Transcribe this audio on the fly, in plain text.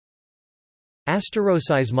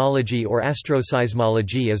Asteroseismology or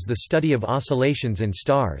astroseismology is the study of oscillations in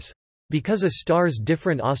stars. Because a star's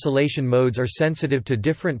different oscillation modes are sensitive to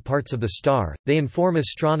different parts of the star, they inform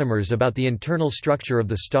astronomers about the internal structure of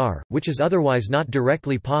the star, which is otherwise not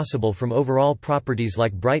directly possible from overall properties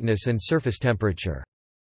like brightness and surface temperature.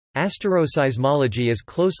 Asteroseismology is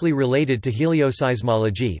closely related to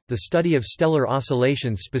helioseismology, the study of stellar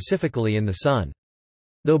oscillations specifically in the Sun.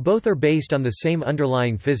 Though both are based on the same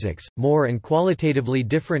underlying physics, more and qualitatively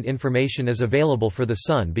different information is available for the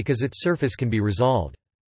Sun because its surface can be resolved.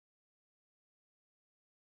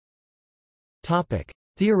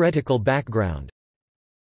 Theoretical background.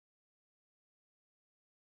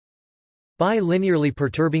 By linearly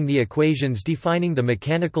perturbing the equations defining the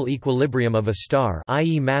mechanical equilibrium of a star,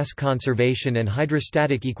 i.e. mass conservation and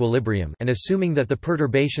hydrostatic equilibrium, and assuming that the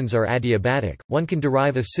perturbations are adiabatic, one can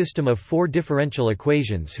derive a system of four differential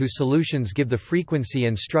equations whose solutions give the frequency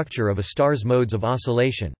and structure of a star's modes of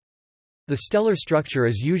oscillation. The stellar structure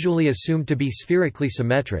is usually assumed to be spherically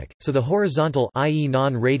symmetric, so the horizontal, i.e.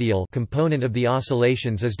 non-radial component of the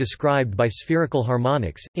oscillations is described by spherical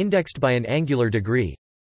harmonics, indexed by an angular degree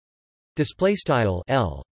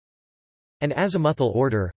 (L) and azimuthal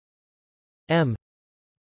order m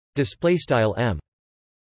 (M).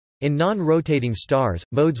 In non-rotating stars,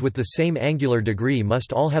 modes with the same angular degree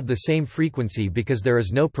must all have the same frequency because there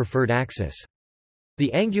is no preferred axis.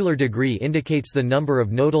 The angular degree indicates the number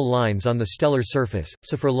of nodal lines on the stellar surface,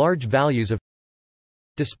 so for large values of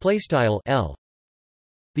L,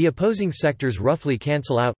 the opposing sectors roughly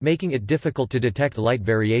cancel out, making it difficult to detect light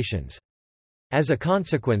variations. As a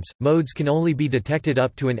consequence, modes can only be detected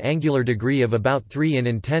up to an angular degree of about 3 in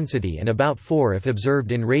intensity and about 4 if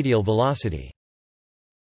observed in radial velocity.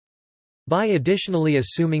 By additionally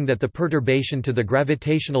assuming that the perturbation to the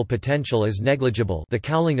gravitational potential is negligible, the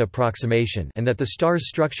Cowling approximation, and that the star's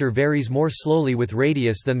structure varies more slowly with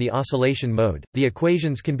radius than the oscillation mode, the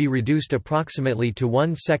equations can be reduced approximately to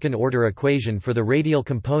one second-order equation for the radial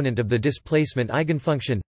component of the displacement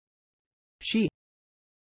eigenfunction xi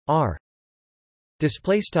r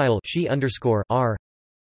 (xi_r)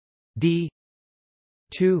 d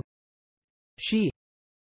 2 xi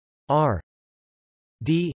r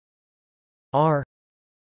d r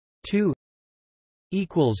 2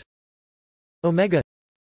 equals omega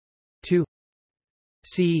 2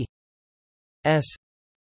 c s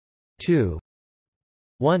 2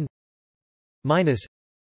 1 minus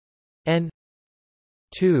n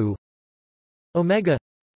 2 omega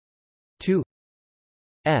 2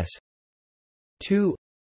 s 2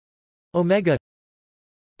 omega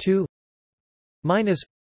 2 minus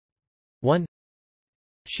 1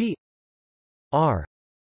 xi r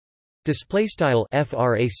display style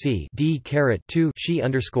frac d caret 2 xi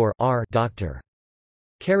underscore r doctor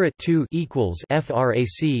caret 2 equals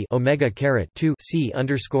frac omega caret 2 c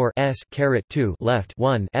underscore s caret 2 left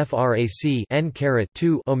 1 frac n caret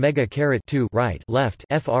 2 omega caret 2 right left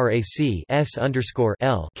frac s underscore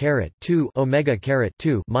l caret 2 omega caret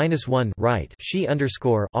 2 minus 1 right xi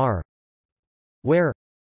underscore r, where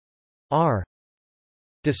r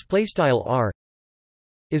display style r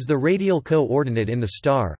is the radial coordinate in the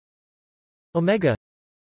star. Omega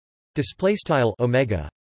display style omega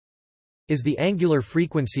is the angular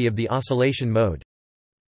frequency of the oscillation mode.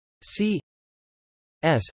 C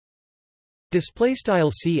s display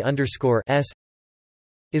style c underscore s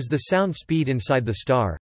is the sound speed inside the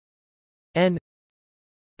star. N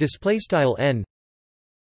display style n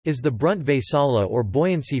is the Brunt-Väisälä or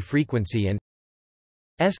buoyancy frequency, and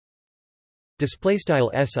s display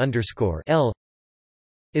style s underscore l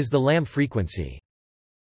is the Lamb frequency.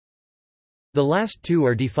 The last two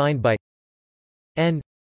are defined by n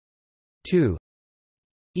 2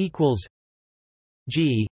 equals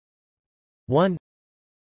g 1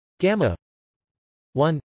 gamma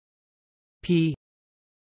 1 p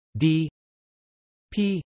d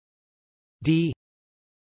p d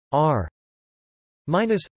r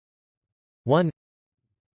minus 1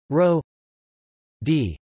 rho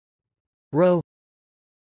d rho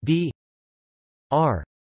d r.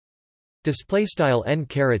 Display style n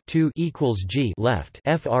caret 2 equals g left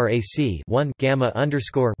frac 1 gamma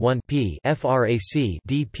underscore 1 p frac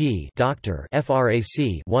dp doctor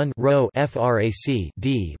frac 1 rho frac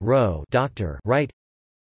d rho doctor right,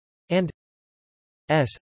 and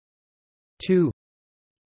s 2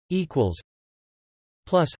 equals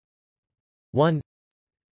plus 1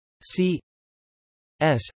 c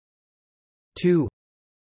s 2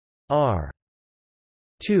 r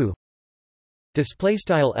 2. Display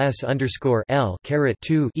style s underscore l caret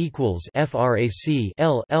 2 equals frac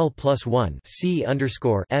l l plus 1 c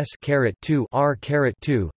underscore s caret 2 r caret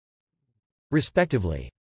 2, respectively.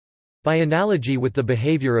 By analogy with the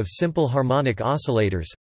behavior of simple harmonic oscillators,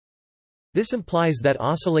 this implies that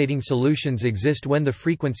oscillating solutions exist when the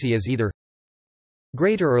frequency is either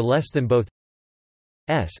greater or less than both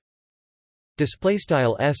s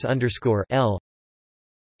 _s_l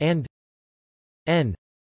and n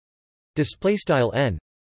 _n.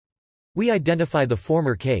 We identify the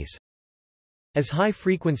former case as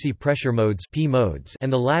high-frequency pressure modes (P modes)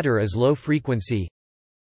 and the latter as low-frequency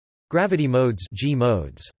gravity modes (G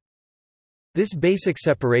modes). This basic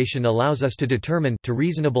separation allows us to determine to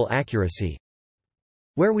reasonable accuracy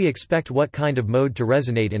where we expect what kind of mode to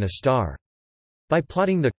resonate in a star. By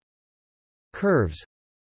plotting the curves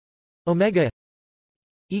omega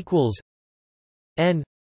equals n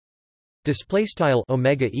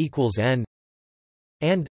omega equals n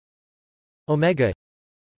and omega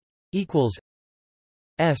equals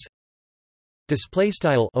s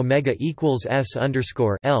omega equals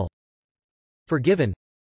s_l for given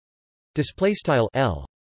L.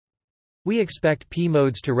 We expect P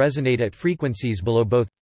modes to resonate at frequencies below both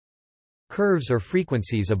curves or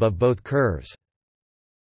frequencies above both curves.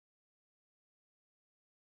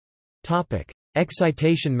 Topic: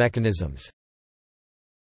 Excitation mechanisms.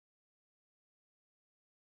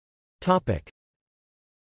 Topic: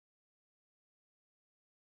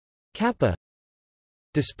 kappa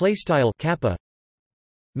kappa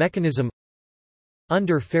mechanism.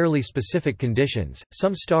 Under fairly specific conditions,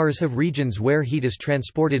 some stars have regions where heat is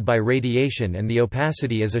transported by radiation and the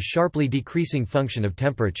opacity is a sharply decreasing function of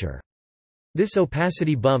temperature. This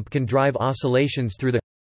opacity bump can drive oscillations through the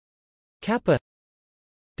kappa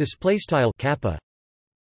kappa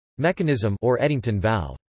mechanism or Eddington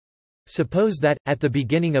valve. Suppose that, at the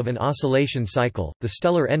beginning of an oscillation cycle, the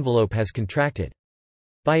stellar envelope has contracted.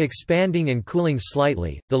 By expanding and cooling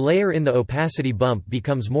slightly, the layer in the opacity bump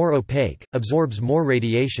becomes more opaque, absorbs more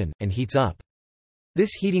radiation, and heats up.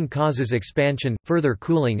 This heating causes expansion, further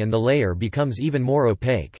cooling, and the layer becomes even more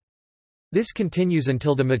opaque. This continues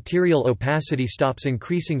until the material opacity stops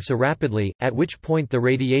increasing so rapidly, at which point the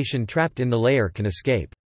radiation trapped in the layer can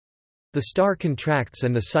escape. The star contracts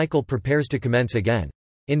and the cycle prepares to commence again.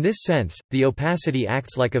 In this sense, the opacity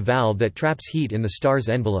acts like a valve that traps heat in the star's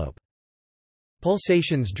envelope.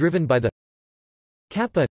 Pulsations driven by the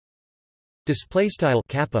kappa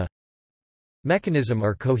kappa mechanism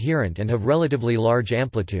are coherent and have relatively large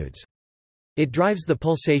amplitudes. It drives the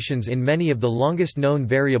pulsations in many of the longest known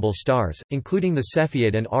variable stars, including the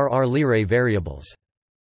Cepheid and RR Lyrae variables.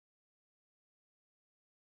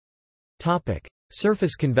 Topic: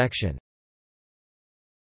 Surface convection.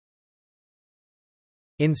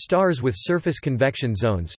 In stars with surface convection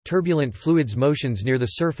zones, turbulent fluids motions near the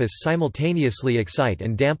surface simultaneously excite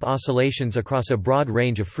and damp oscillations across a broad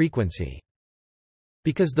range of frequency.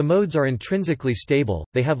 Because the modes are intrinsically stable,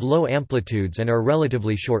 they have low amplitudes and are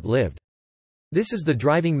relatively short-lived. This is the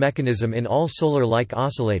driving mechanism in all solar-like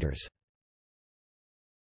oscillators.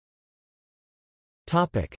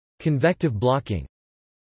 Convective blocking.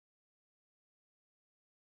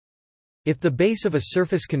 If the base of a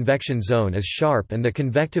surface convection zone is sharp and the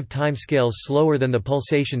convective timescales slower than the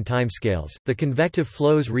pulsation timescales, the convective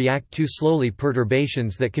flows react too slowly,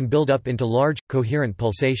 perturbations that can build up into large, coherent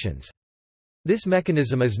pulsations. This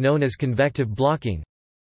mechanism is known as convective blocking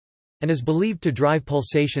and is believed to drive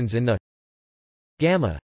pulsations in the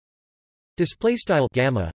gamma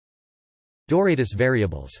gamma Doradus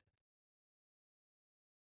variables.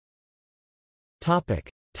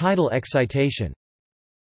 Tidal excitation.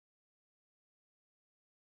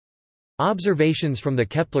 Observations from the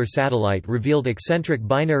Kepler satellite revealed eccentric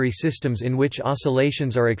binary systems in which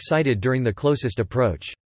oscillations are excited during the closest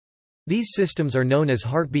approach. These systems are known as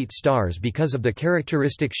heartbeat stars because of the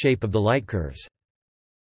characteristic shape of the light curves.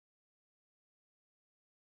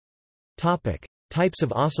 Types of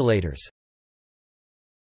oscillators.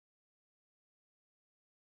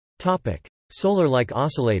 Solar-like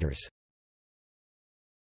oscillators.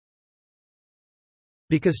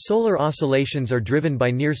 Because solar oscillations are driven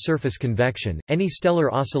by near-surface convection, any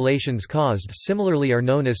stellar oscillations caused similarly are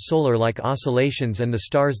known as solar-like oscillations and the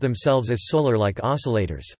stars themselves as solar-like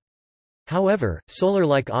oscillators. However,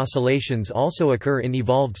 solar-like oscillations also occur in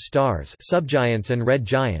evolved stars, subgiants and red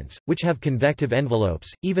giants, which have convective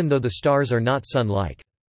envelopes, even though the stars are not Sun-like.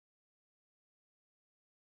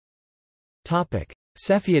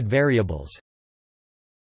 Cepheid variables.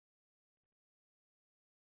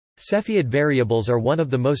 Cepheid variables are one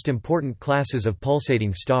of the most important classes of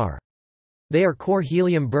pulsating star. They are core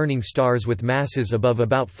helium-burning stars with masses above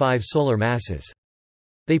about 5 solar masses.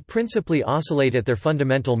 They principally oscillate at their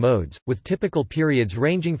fundamental modes, with typical periods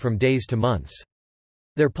ranging from days to months.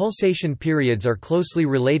 Their pulsation periods are closely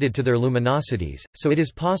related to their luminosities, so it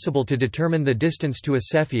is possible to determine the distance to a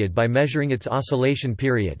Cepheid by measuring its oscillation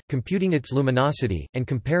period, computing its luminosity, and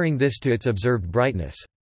comparing this to its observed brightness.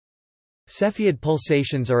 Cepheid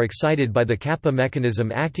pulsations are excited by the kappa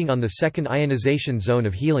mechanism acting on the second ionization zone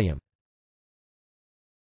of helium.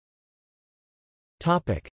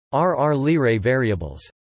 RR Lyrae variables.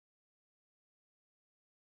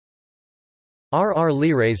 RR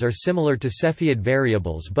Lyraes are similar to Cepheid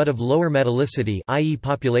variables but of lower metallicity, i.e.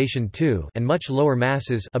 population 2, and much lower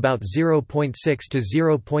masses, about 0.6 to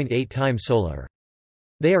 0.8 times solar.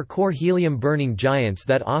 They are core helium-burning giants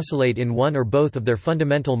that oscillate in one or both of their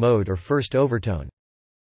fundamental mode or first overtone.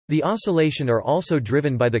 The oscillation are also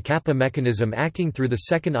driven by the kappa mechanism acting through the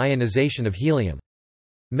second ionization of helium.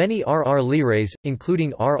 Many RR Lyraes,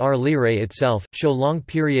 including RR Lyrae itself, show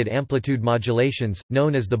long-period amplitude modulations,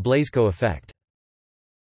 known as the Blasco effect.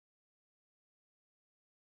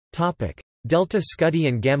 Delta Scuti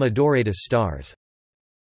and Gamma Doradus stars.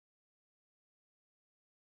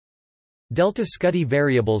 Delta Scuti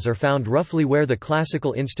variables are found roughly where the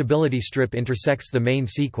classical instability strip intersects the main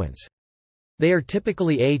sequence. They are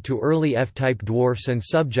typically A to early F-type dwarfs and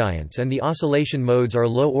subgiants, and the oscillation modes are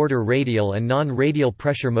low-order radial and non-radial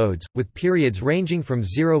pressure modes, with periods ranging from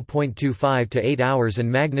 0.25 to 8 hours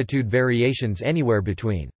and magnitude variations anywhere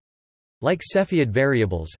between. Like Cepheid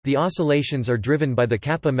variables, the oscillations are driven by the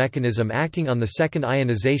kappa mechanism acting on the second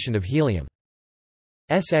ionization of helium.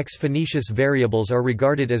 SX Phoenicius variables are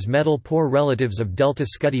regarded as metal-poor relatives of delta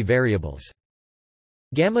Scuti variables.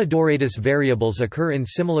 Gamma Doradus variables occur in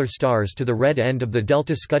similar stars to the red end of the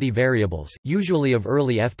delta Scuti variables, usually of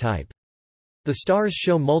early F-type. The stars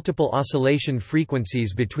show multiple oscillation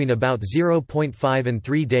frequencies between about 0.5 and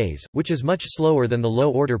 3 days, which is much slower than the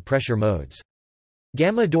low-order pressure modes.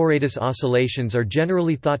 Gamma Doradus oscillations are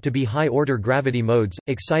generally thought to be high-order gravity modes,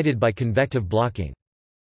 excited by convective blocking.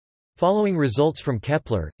 Following results from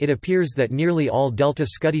Kepler, it appears that nearly all delta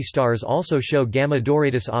Scuti stars also show gamma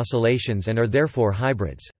Doradus oscillations and are therefore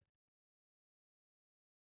hybrids.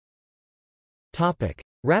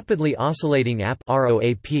 Rapidly oscillating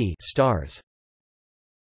ROAP stars.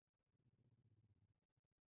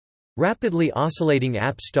 Rapidly oscillating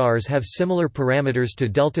AP stars have similar parameters to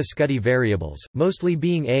delta Scuti variables, mostly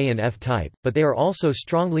being A and F-type, but they are also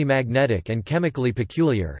strongly magnetic and chemically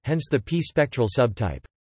peculiar, hence the p-spectral subtype.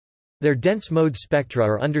 Their dense mode spectra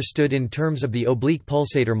are understood in terms of the oblique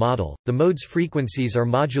pulsator model. The mode's frequencies are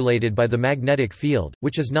modulated by the magnetic field,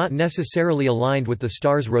 which is not necessarily aligned with the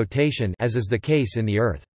star's rotation, as is the case in the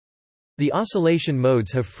Earth. The oscillation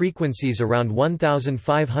modes have frequencies around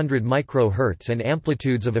 1500 microhertz and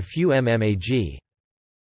amplitudes of a few mmag.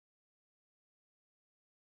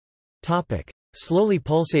 Topic: Slowly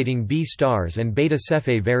pulsating B stars and beta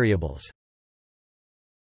Cephei variables.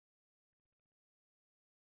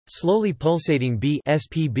 Slowly pulsating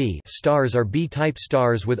SPB stars are B-type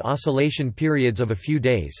stars with oscillation periods of a few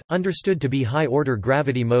days, understood to be high-order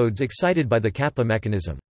gravity modes excited by the kappa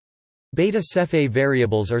mechanism. Beta Cephei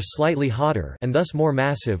variables are slightly hotter and thus more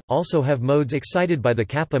massive, also have modes excited by the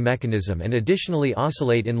kappa mechanism and additionally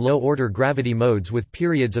oscillate in low-order gravity modes with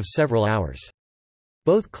periods of several hours.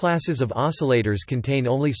 Both classes of oscillators contain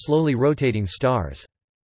only slowly rotating stars.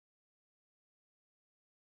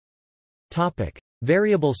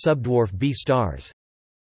 Variable subdwarf B stars.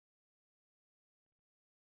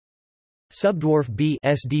 Subdwarf B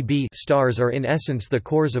 (SDB) stars are in essence the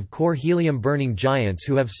cores of core helium-burning giants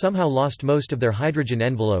who have somehow lost most of their hydrogen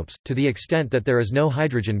envelopes, to the extent that there is no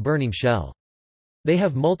hydrogen-burning shell. They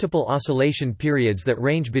have multiple oscillation periods that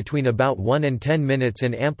range between about 1 and 10 minutes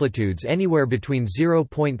and amplitudes anywhere between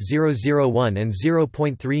 0.001 and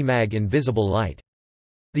 0.3 mag in visible light.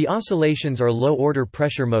 The oscillations are low-order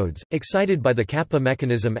pressure modes, excited by the kappa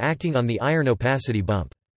mechanism acting on the iron opacity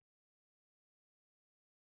bump.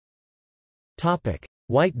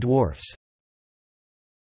 White dwarfs.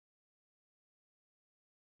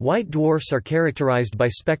 White dwarfs are characterized by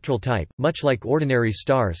spectral type, much like ordinary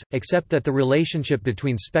stars, except that the relationship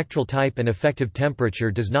between spectral type and effective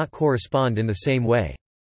temperature does not correspond in the same way.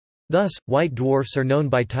 Thus, white dwarfs are known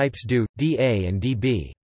by types DU, dA and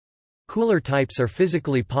dB. Cooler types are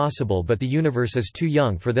physically possible, but the universe is too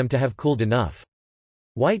young for them to have cooled enough.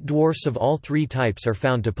 White dwarfs of all three types are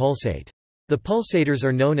found to pulsate. The pulsators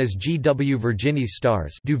are known as GW Virginis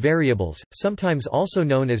stars, DU variables, sometimes also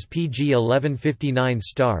known as PG 1159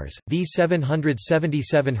 stars, V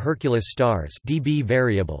 777 Hercules stars, DB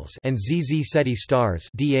variables, and ZZ Ceti stars,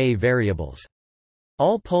 DA variables.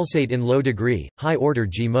 All pulsate in low-degree, high-order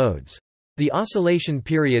G modes. The oscillation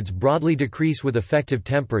periods broadly decrease with effective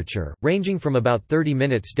temperature, ranging from about 30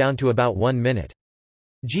 minutes down to about 1 minute.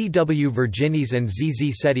 GW Virginis and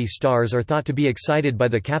ZZ Ceti stars are thought to be excited by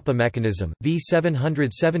the Kappa mechanism, V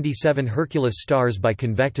 777 Hercules stars by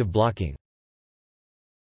convective blocking.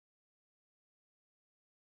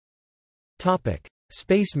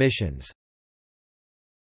 Space missions.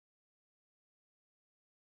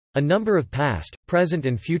 A number of past, present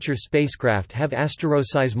and future spacecraft have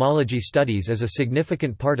asteroseismology studies as a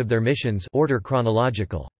significant part of their missions, order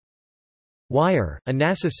chronological. WIRE, a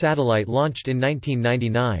NASA satellite launched in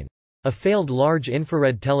 1999. A failed large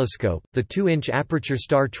infrared telescope, the 2-inch aperture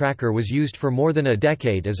star tracker was used for more than a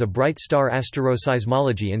decade as a bright star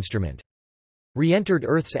asteroseismology instrument. Re-entered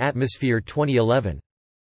Earth's atmosphere 2011.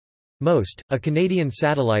 MOST, a Canadian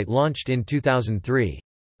satellite launched in 2003.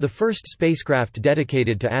 The first spacecraft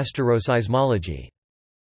dedicated to asteroseismology.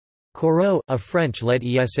 Corot, a French-led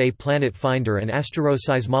ESA planet finder and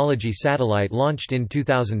asteroseismology satellite launched in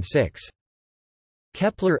 2006.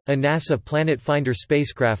 Kepler, a NASA planet finder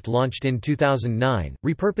spacecraft launched in 2009,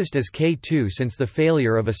 repurposed as K2 since the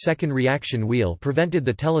failure of a second reaction wheel prevented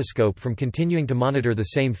the telescope from continuing to monitor the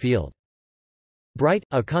same field. Bright,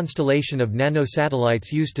 a constellation of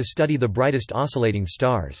nanosatellites used to study the brightest oscillating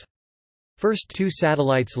stars. First 2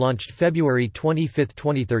 satellites launched February 25,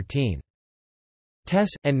 2013. TESS,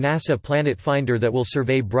 and NASA Planet Finder that will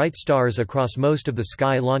survey bright stars across most of the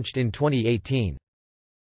sky launched in 2018.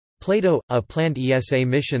 Plato, a planned ESA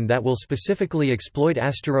mission that will specifically exploit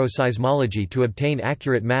asteroseismology to obtain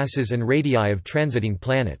accurate masses and radii of transiting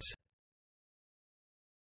planets.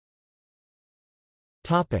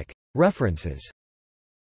 References.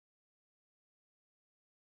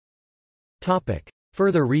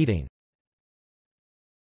 Further reading.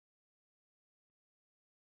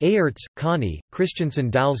 Ayerts, Connie,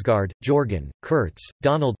 Christensen Dalsgaard, Jorgen, Kurtz,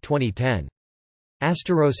 Donald 2010.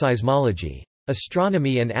 Asteroseismology.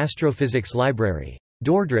 Astronomy and Astrophysics Library.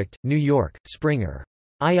 Dordrecht, New York, Springer.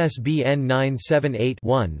 ISBN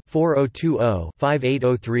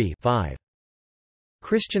 978-1-4020-5803-5.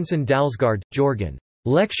 Christensen Dalsgaard, Jorgen.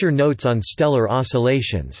 Lecture Notes on Stellar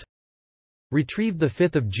Oscillations. Retrieved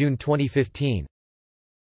 5 June 2015.